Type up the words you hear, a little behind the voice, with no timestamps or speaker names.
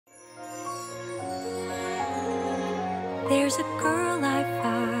There's a girl I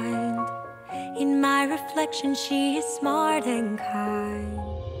find, in my reflection she is smart and kind.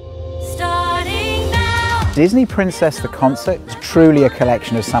 Starting now! Disney Princess the Concert is truly a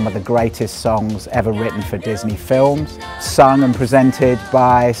collection of some of the greatest songs ever written for Disney films, sung and presented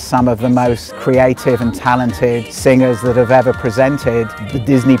by some of the most creative and talented singers that have ever presented the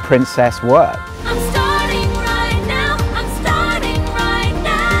Disney Princess work.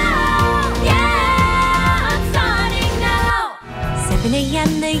 7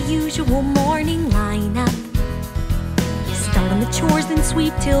 a.m. the usual morning lineup. Start on the chores and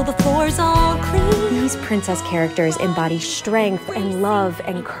sweep till the floor's all clean. These princess characters embody strength and love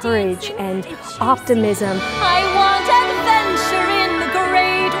and courage and optimism. I want adventure in the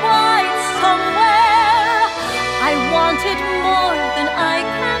great white somewhere. I want it more than I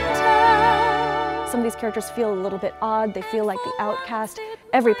can tell. Some of these characters feel a little bit odd. They feel like the outcast.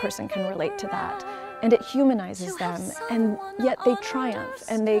 Every person can relate to that. And it humanizes them, and yet they triumph,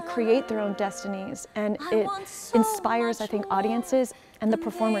 and they create their own destinies, and it inspires, I think, audiences, and the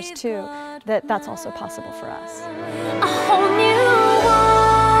performers too, that that's also possible for us. A whole new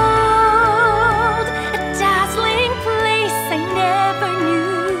world, a dazzling place I never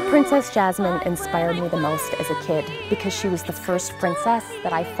knew. Princess Jasmine inspired me the most as a kid, because she was the first princess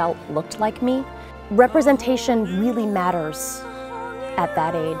that I felt looked like me. Representation really matters at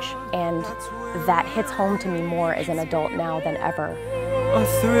that age, and that hits home to me more as an adult now than ever. A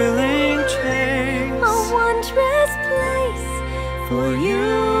thrilling chase, A wondrous place for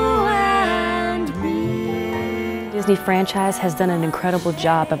you and me. Disney franchise has done an incredible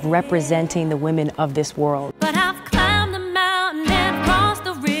job of representing the women of this world. But I've climbed the mountain and crossed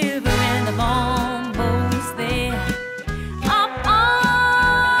the river, and I'm almost there.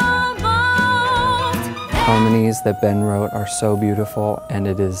 Harmonies that Ben wrote are so beautiful, and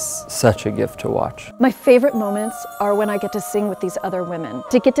it is such a gift to watch. My favorite moments are when I get to sing with these other women.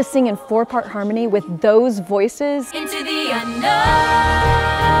 To get to sing in 4-part harmony with those voices. Into the unknown.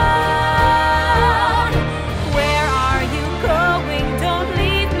 Where are you going? Don't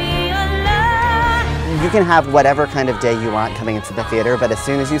leave me alone. You can have whatever kind of day you want coming into the theater, but as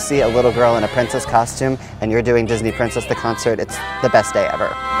soon as you see a little girl in a princess costume and you're doing Disney Princess the Concert, it's the best day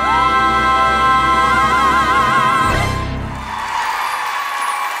ever.